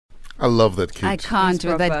I love that kid. I can't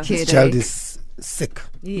with that kid. This child is sick.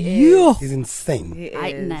 Yeah. He's insane. He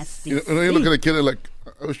is. Nasty. You look at a kid and like,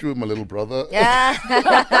 I wish you were my little brother. Yeah.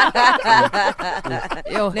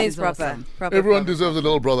 He's proper. Everyone deserves a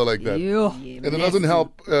little brother like that. And it doesn't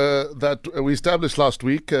help that we established last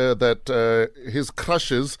week that his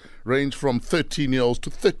crushes range from 13-year-olds to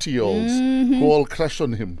 30-year-olds who all crush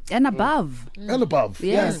on him. And above. And above.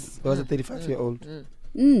 Yes. There was a 35-year-old.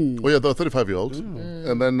 Oh, yeah, the 35-year-old.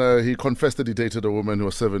 And then he confessed that he dated a woman who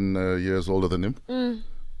was 7 years older than him.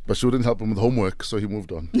 But she wouldn't help him with homework, so he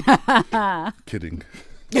moved on. Kidding.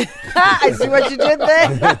 I see what you did there.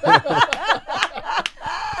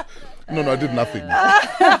 No, I did nothing.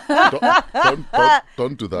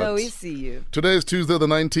 Don't do that. No, we see you. Today is Tuesday, the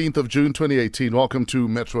 19th of June, 2018. Welcome to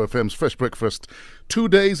Metro FM's Fresh Breakfast. 2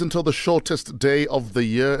 days until the shortest day of the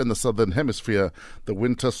year in the Southern Hemisphere. The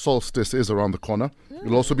winter solstice is around the corner.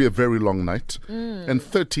 It'll also be a very long night. And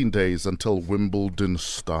 13 days until Wimbledon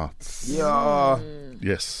starts. Yeah.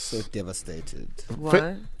 Yes. So devastated.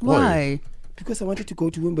 Why? Because I wanted to go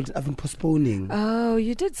to Wimbledon. I've been postponing. Oh,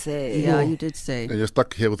 you did say. Yeah, you did say. And you're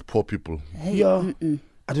stuck here with poor people. Yeah.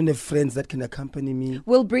 I don't have friends that can accompany me.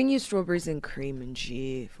 We'll bring you strawberries and cream and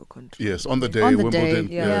G for control. Yes, on the day On the Wimbledon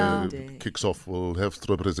day, yeah. kicks off, we'll have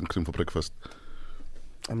strawberries and cream for breakfast.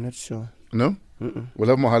 I'm not sure. No? We'll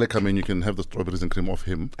have Mohale come in. You can have the strawberries and cream off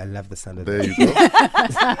him. I love the sound of There that. you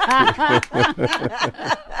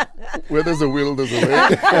go. Where there's a will, there's a way.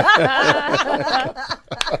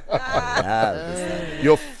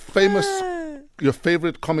 Your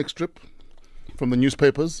favorite comic strip from the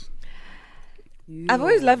newspapers? I've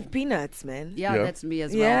always loved Peanuts, man. Yeah, Yeah. that's me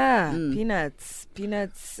as well. Yeah,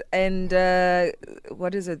 Peanuts, and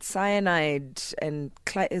what is it? Cyanide and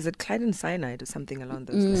is it Clyde and Cyanide or something along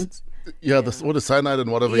those lines? Yeah, what is cyanide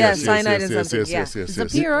and whatever? Yeah, yes, cyanide yes, and yes, something, yes, yeah. yes, yes,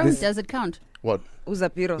 yes. Zapiro, does it count? What?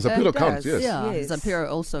 Uzapiro. Zapiro It counts, does. yes. Yeah, Yes. Zapiro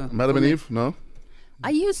also. Madam and Eve? No? I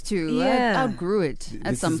used to. Yeah. I outgrew it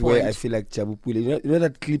at This some is point. where I feel like Chabupule. You know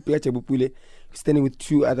that clip where Chabupule standing with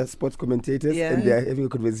two other sports commentators Yeah. and they're having a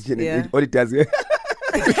conversation. Yeah. And all it does. I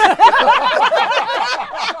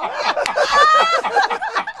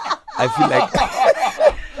feel like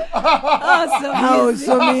How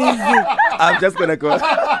so amazing. I'm just gonna go.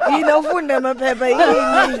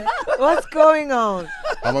 What's going on?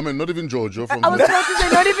 I mean, not even Giorgio from I was about to say,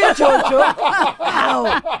 not even Jojo.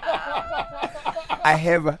 How? I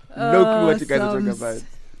have no clue what you guys are talking about.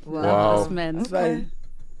 Wow. Man. It's fine.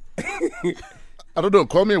 I don't know,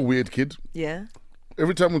 call me a weird kid. Yeah.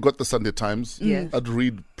 Every time we got the Sunday Times, Yeah. I'd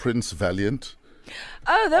read Prince Valiant.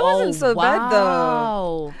 Oh, that wasn't so bad though.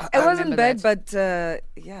 Wow. It wasn't bad, but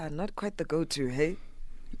yeah, not quite the go-to, hey?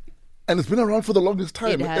 And it's been around for the longest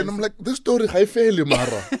time. It has. And I'm like, this story, I fail you,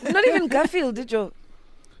 Mara. Not even Garfield, did you?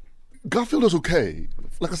 Garfield was okay.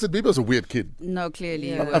 Like I said, maybe I was a weird kid. No, clearly.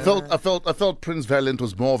 Yeah. you I were. felt Prince Valiant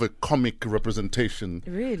was more of a comic representation.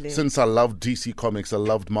 Really? Since I loved DC comics, I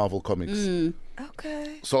loved Marvel comics.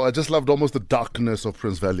 Okay. So I just loved almost the darkness of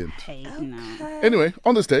Prince Valiant. Hey, no. Anyway,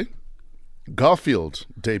 on this day, Garfield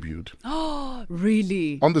debuted.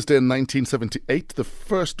 Really? On this day in 1978, the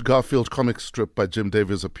first Garfield comic strip by Jim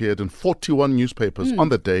Davies appeared in 41 newspapers on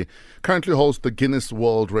that day. Currently holds the Guinness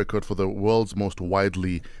World Record for the world's most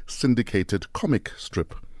widely syndicated comic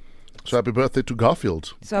strip. So happy birthday to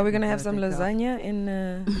Garfield. So are we going to have some lasagna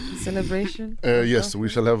in celebration? Yes, we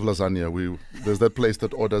shall have lasagna. There's that place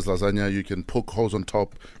that orders lasagna. You can poke holes on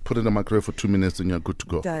top, put it in the microwave for 2 minutes, and you're good to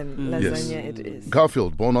go. Done. Yes. Lasagna it is.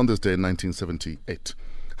 Garfield, born on this day in 1978.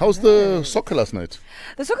 How's the soccer last night?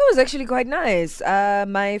 The soccer was actually quite nice.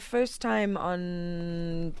 My first time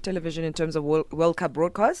on television in terms of World Cup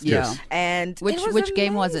broadcast. Yeah. Yes. And Which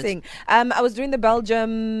game was it? amazing. I was doing the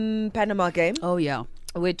Belgium-Panama game. Oh, yeah.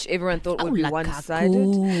 Which everyone thought would Oh, be Lukaku.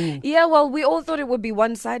 one-sided. Yeah, well, we all thought it would be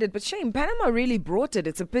one-sided, but shame, Panama really brought it.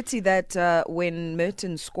 It's a pity that when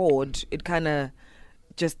Merton scored, it kind of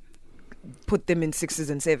just put them in 6s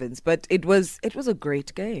and 7s. But it was a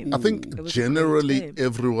great game. I think It was a generally great game.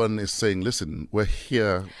 everyone is saying, listen, we're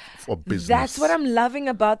here for business. That's what I'm loving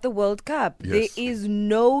about the World Cup. Yes. There is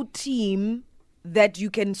no team that you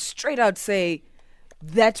can straight out say,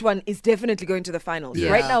 that one is definitely going to the finals.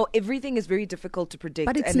 Yeah. Right now, everything is very difficult to predict.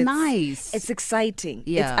 But it's and nice. It's exciting.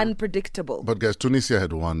 Yeah. It's unpredictable. But guys, Tunisia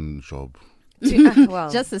had one job. Well,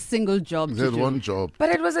 Just a single job They to had do. one job. but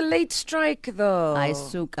it was a late strike, though.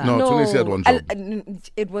 Aisuka. No, Tunisia had one job.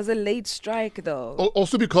 It was a late strike, though.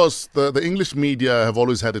 Also because the English media have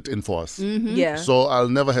always had it in for us. Yeah. So I'll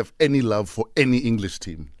never have any love for any English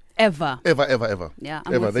team. Ever. Ever, ever, ever. Yeah,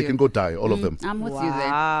 I'm ever. with They you. can go die, all of them. I'm with you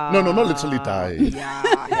there. No, not literally die.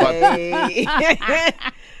 Hey.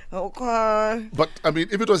 Okay. But I mean,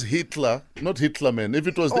 if it was Hitler, not Hitler, man. If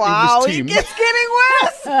it was the Wow, English it team, gets getting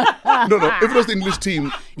worse. no. If it was the English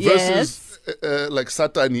team versus Yes. like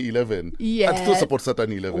Satani 11, I'd still Yes. support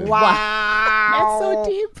Satani 11. That's so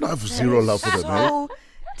deep. I have zero love for them. Eh? So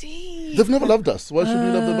deep. They've never loved us. Why should we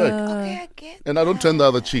love them back? Okay, I get. And I don't turn the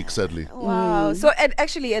other cheek, sadly. Wow. So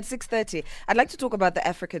actually at 6:30, I'd like to talk about the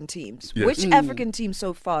African teams. Yes. Which African team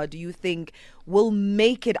so far do you think will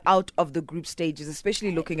make it out of the group stages,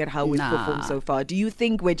 especially looking at how we've performed so far? Do you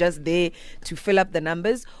think we're just there to fill up the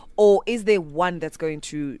numbers, or is there one that's going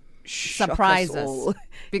to shock Surprise us us. all?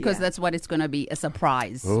 Because Yeah. that's what it's going to be, a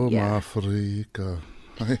surprise. Oh, Yeah. my Africa.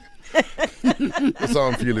 That's how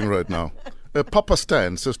I'm feeling right now. Papa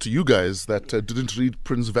Stan says to you guys that didn't read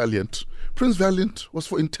Prince Valiant. Prince Valiant was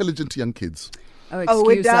for intelligent young kids. Oh, Oh,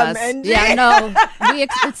 we're excuse dumb, us. Angie. Yeah, no.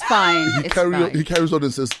 It's fine. He, It's he fine. carries on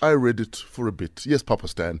and says, I read it for a bit. Yes, Papa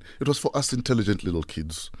Stan. It was for us intelligent little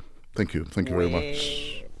kids. Thank you. Thank you very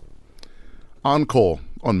much. Encore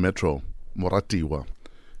on Metro. Moratiwa.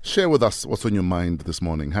 Share with us what's on your mind this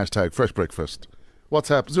morning. Hashtag Fresh Breakfast.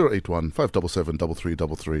 WhatsApp 081 577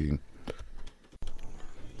 3333.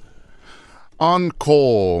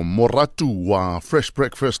 Encore, Moratua, Fresh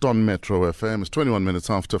Breakfast on Metro FM. It's 21 minutes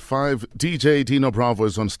after 5. DJ Dino Bravo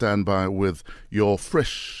is on standby with your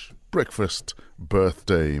Fresh Breakfast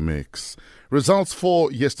birthday mix. Results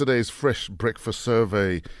for yesterday's Fresh Breakfast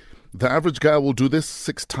survey. The average guy will do this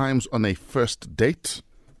 6 times on a first date.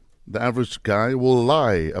 The average guy will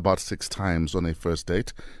lie about 6 times on a first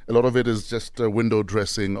date. A lot of it is just window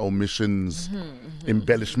dressing, omissions,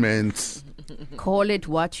 embellishments. Call it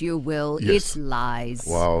what you will. Yes. It's lies.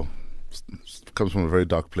 Wow. Comes from a very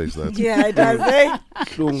dark place, that. Yeah, it does, eh?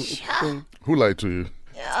 Who lied to you?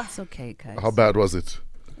 It's okay, guys. How bad was it?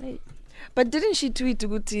 But didn't she tweet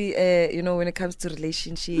Uguti, when it comes to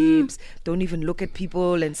relationships, don't even look at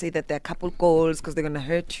people and say that they're couple goals because they're going to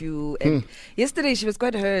hurt you. And yesterday she was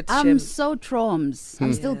quite hurt. I'm Shem. so traums.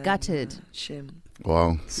 I'm still gutted. Shem.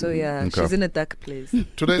 Wow. So yeah, Okay. she's in a dark place.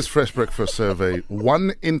 Today's Fresh Breakfast survey.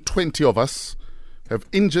 1 in 20 of us have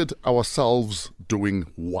injured ourselves doing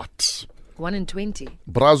what? 1 in 20.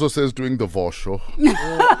 Brazo says doing the Vosho.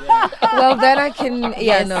 Well, that I can.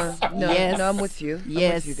 Yeah, Yes. no, I'm with you.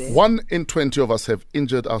 Yes. I'm with you there. 1 in 20 of us have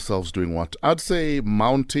injured ourselves doing what? I'd say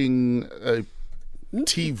mounting a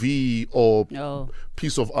TV or Oh.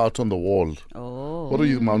 piece of art on the wall. Oh. What are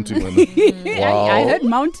you mounting on? Wow. I heard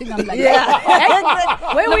mounting. I'm like,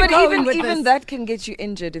 Yeah. where No, we but going with even this? that can get you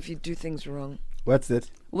injured if you do things wrong. What's that?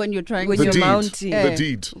 When you're trying When The to, you're deed. mounting. The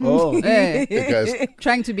deed. Oh, Eh, Hey, guys.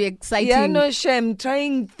 trying to be exciting. Yeah, no shame.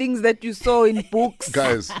 Trying things that you saw in books.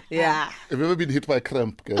 Guys, Yeah. have you ever been hit by a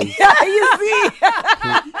cramp, guys? Yeah, you see.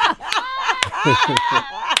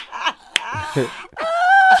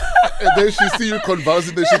 And then she see you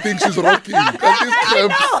convulsing, then she thinks she's rocking. And these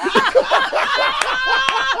cramps.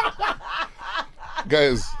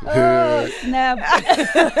 Guys, Snap.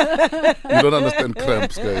 you don't understand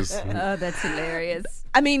cramps, guys. Oh, that's hilarious.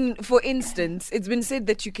 I mean, for instance, it's been said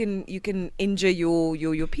that you can injure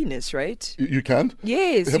your penis, right? You can?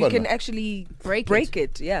 Yes, you Hebana. can actually Break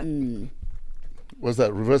it. Yeah. What's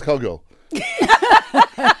that? Reverse cowgirl?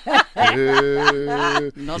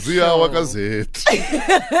 Zia wakazet.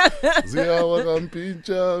 Zia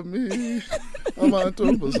wakampincha mi.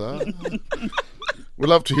 Amantombazana. We'd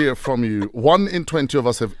love to hear from you. 1 in 20 of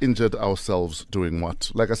us have injured ourselves doing what?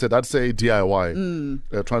 Like I said, I'd say DIY.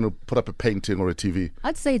 Trying to put up a painting or a TV.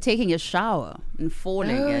 I'd say taking a shower and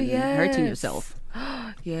falling Oh, and hurting yes. yourself.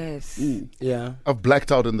 Yes. yeah. I've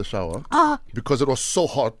blacked out in the shower because it was so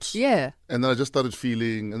hot. Yeah. And then I just started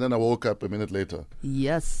feeling, and then I woke up a minute later.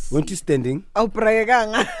 Yes. Weren't you standing? Oh,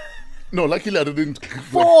 prayegang. No, luckily I didn't.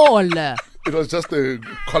 Fall. It was just a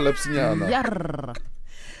collapse. Yarr.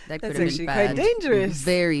 That could That's have actually been quite bad. dangerous.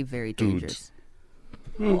 Very, very dangerous.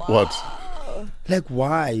 What? Like,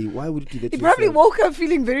 why? Why would you do that? He to probably yourself? woke up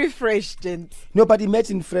feeling very fresh, gent. No, but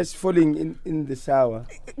imagine fresh falling in the shower.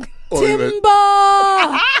 Oh, you went- Timber!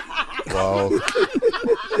 wow.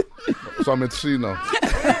 So I'm at 3 now.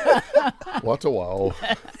 What a wow.